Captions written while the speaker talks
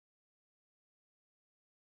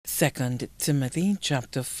2 Timothy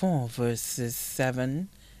chapter 4 verses 7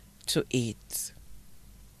 to 8.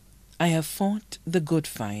 I have fought the good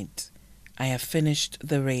fight. I have finished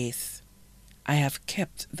the race. I have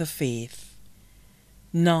kept the faith.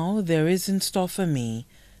 Now there is in store for me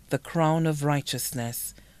the crown of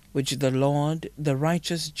righteousness, which the Lord, the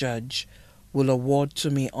righteous judge, will award to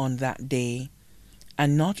me on that day,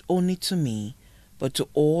 and not only to me, but to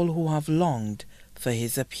all who have longed for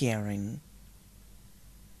his appearing.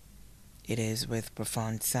 It is with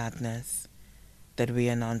profound sadness that we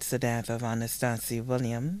announce the death of Anastasie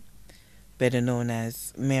William, better known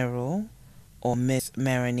as Mero or Miss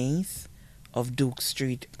Maronese of Duke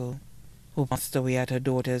Street, who passed away at her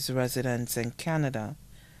daughter's residence in Canada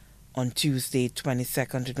on Tuesday,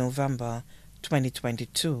 22nd November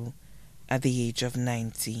 2022, at the age of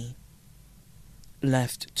 90.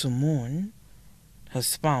 Left to mourn, her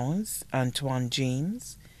spouse, Antoine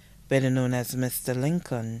James, better known as Mr.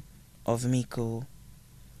 Lincoln of Mico,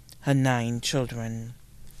 her 9 children,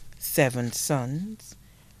 7 sons,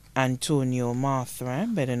 Antonio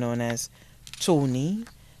Marthra, better known as Tony,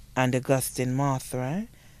 and Augustine Marthra,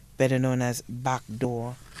 better known as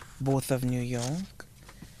Backdoor, both of New York,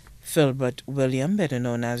 Filbert William, better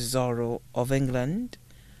known as Zorro of England,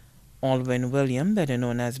 Alwyn William, better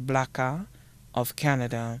known as Blacker of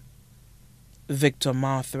Canada, Victor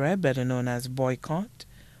Marthra, better known as Boycott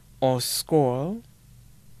or Squirrel,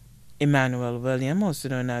 Emmanuel William, also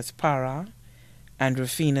known as Para, and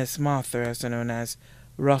Rufinus Martha, also known as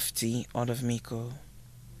Rufty, out of Mico.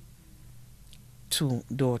 2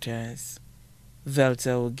 daughters, Velta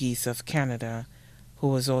O'Geese of Canada, who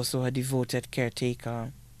was also a devoted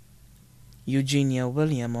caretaker, Eugenia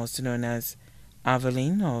William, also known as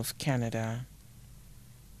Aveline of Canada,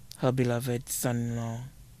 her beloved son-in-law,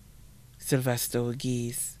 Sylvester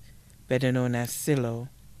O'Geese, better known as Silo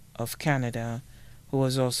of Canada, who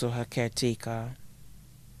was also her caretaker.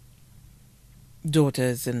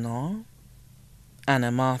 Daughters-in-law,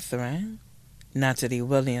 Anna Martha, Natalie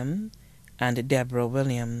William, and Deborah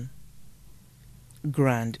William.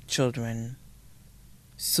 Grandchildren,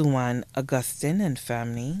 Suan Augustine and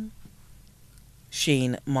family,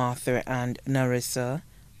 Shane Martha and Narissa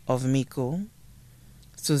of Mico,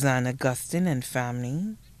 Suzanne Augustine and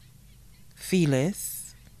family,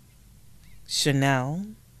 Phyllis, Chanel,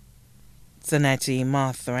 Zanetti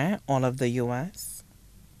Martha, all of the U.S.,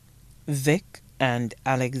 Vic and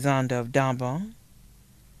Alexander of Daba,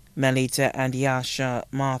 Melita and Yasha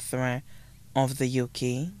Martha of the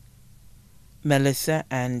UK, Melissa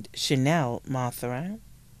and Chanel Martha,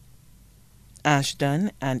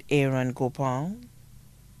 Ashton and Aaron Gopal,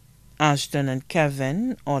 Ashton and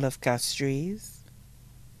Kevin, all of Castries,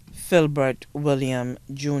 Filbert William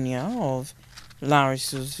Jr. of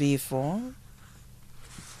Larissus V4,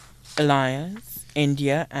 Elias,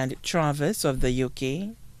 India and Travis of the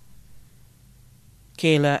UK,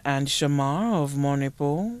 Kayla and Shamar of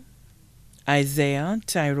Monipo, Isaiah,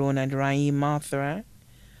 Tyrone and Raheem Martha,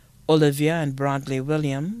 Olivia and Bradley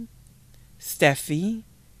William, Steffi,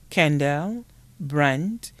 Kendall,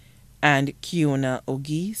 Brent, and Kiona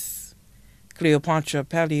O'Geese, Cleopatra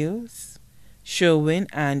Pelios, Sherwin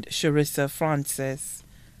and Charissa Francis,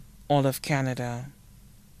 all of Canada.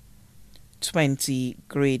 20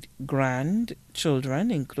 great-grandchildren,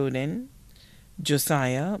 including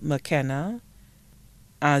Josiah, McKenna,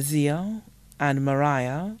 Azia, and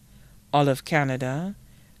Mariah, all of Canada,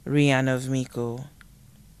 Rihanna of Mico.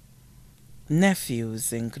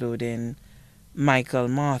 Nephews, including Michael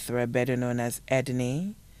Martha, better known as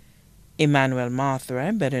Edney, Emmanuel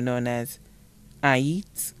Martha, better known as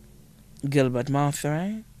Ait, Gilbert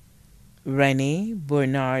Martha, Renee,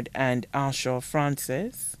 Bernard, and Ashaw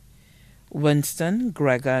Francis, Winston,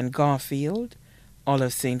 Gregor, and Garfield, all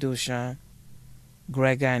of St. Lucia,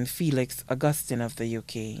 Gregor and Felix Augustine of the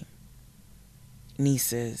UK.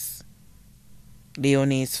 Nieces,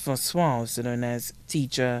 Leonis Francois, also known as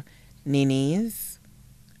Teacher Nini's,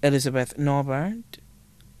 Elizabeth Norbert,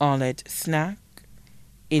 Arlette Snack,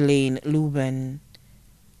 Elaine Lubin,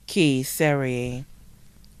 Kay Serrier,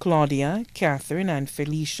 Claudia, Catherine, and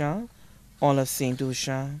Felicia, all of St.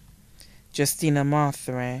 Lucia, Justina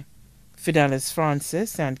Martha, Fidelis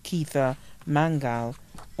Francis, and Keitha Mangal,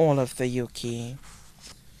 all of the UK.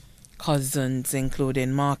 Cousins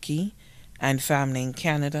including Markey and family in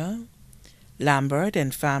Canada, Lambert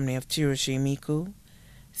and family of Tirushi Mico,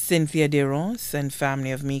 Cynthia de Ross and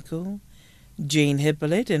family of Mico, Jane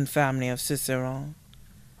Hippolyte and family of Cicero,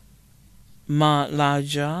 Ma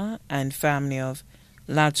Laja and family of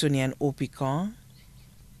Latuni and Opicon,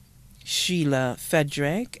 Sheila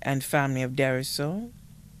Fedrick and family of Deriso,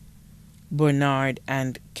 Bernard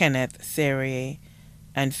and Kenneth Serrier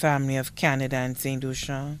and family of Canada and St.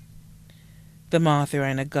 Lucia, the Martha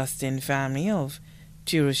and Augustine family of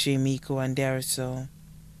Tiroche, Miko, and Deriso,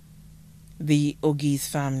 the Ogis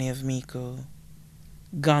family of Miko,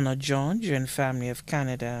 Gunnar George and family of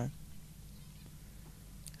Canada,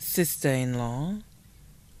 sister-in-law,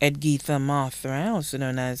 Edgitha Martha, also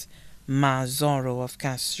known as Ma Zorro of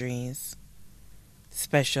Castries,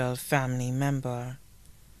 special family member,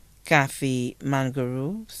 Kathy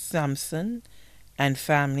Mangaroo Sampson and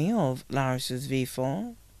family of Laris's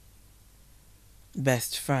V4,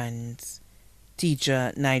 best friends,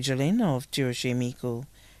 teacher Nigelin of Tiroche Miko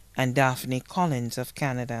and Daphne Collins of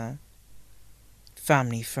Canada,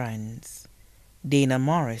 family friends, Dana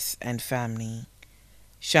Morris and family,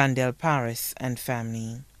 Chandel Paris and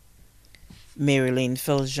family, Marilyn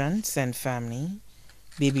Fulgence and family,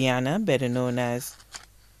 Bibiana, better known as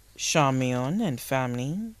Charmion and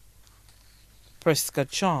family, Priska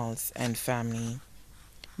Charles and family,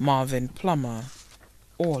 Marvin Plummer,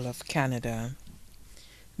 all of Canada,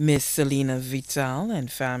 Miss Selena Vital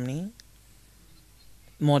and family,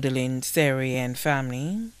 Madeline Seri and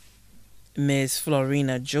family, Miss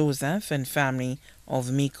Florina Joseph and family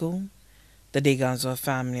of Miko, the Degazo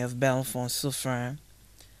family of Belfort Soufrière,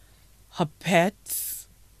 her pets,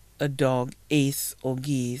 a dog Ace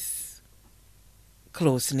Ogis,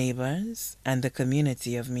 close neighbors, and the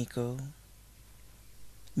community of Miko.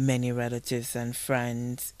 Many relatives and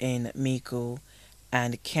friends in Miko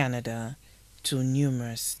and Canada, too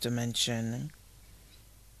numerous to mention.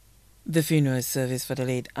 The funeral service for the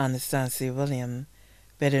late Anastasie William,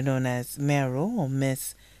 better known as Mero or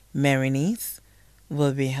Miss Marinice,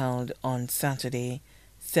 will be held on Saturday,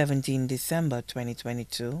 17 December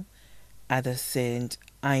 2022 at the St.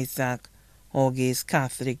 Isaac Horgis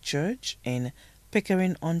Catholic Church in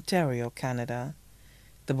Pickering, Ontario, Canada.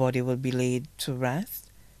 The body will be laid to rest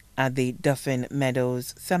at the Duffin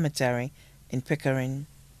Meadows Cemetery in Pickering.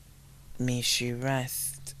 May she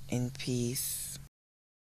rest in peace.